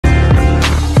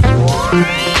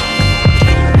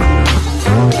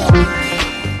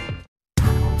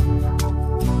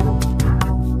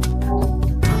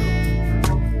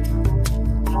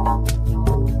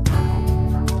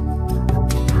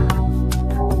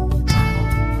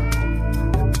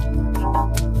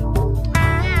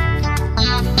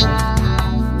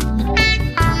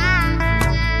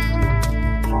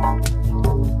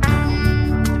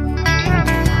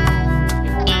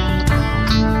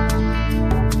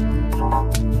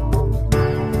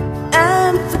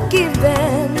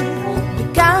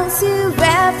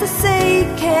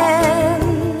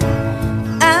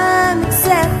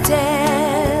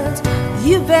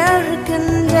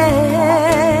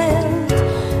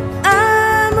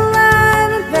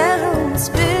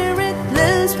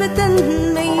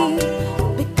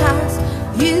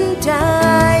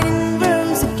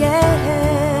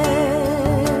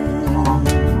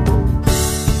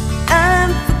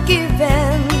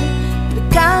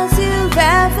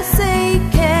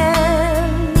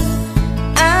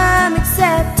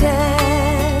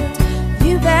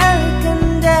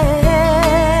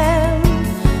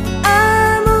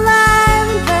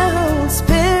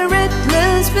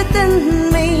within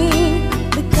me,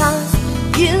 because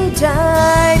you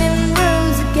died and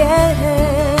rose again.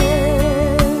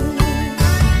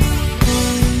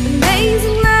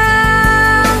 Amazing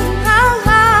love,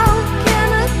 how can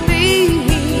it be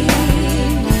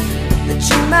that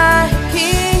you, my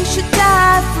King, should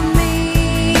die for me?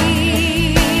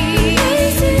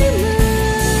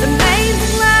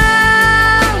 Amazing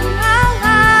love,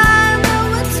 I know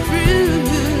it's true,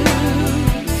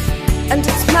 and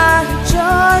it's my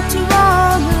joy to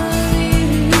honor you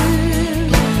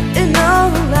in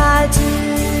all I do.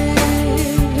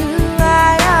 I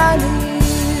honor you.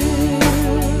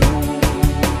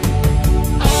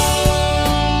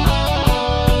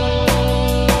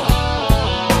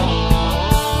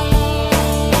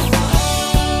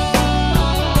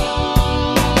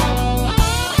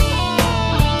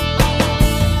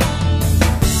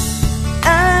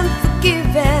 I'm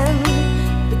forgiven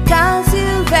because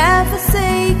you have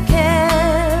forsaken.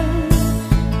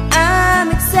 I'm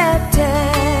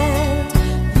accepted,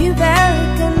 you very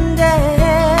condemned.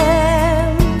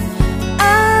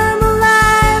 I'm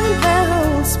alive and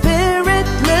well, spirit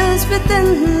lives within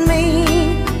me,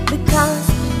 because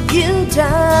you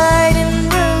died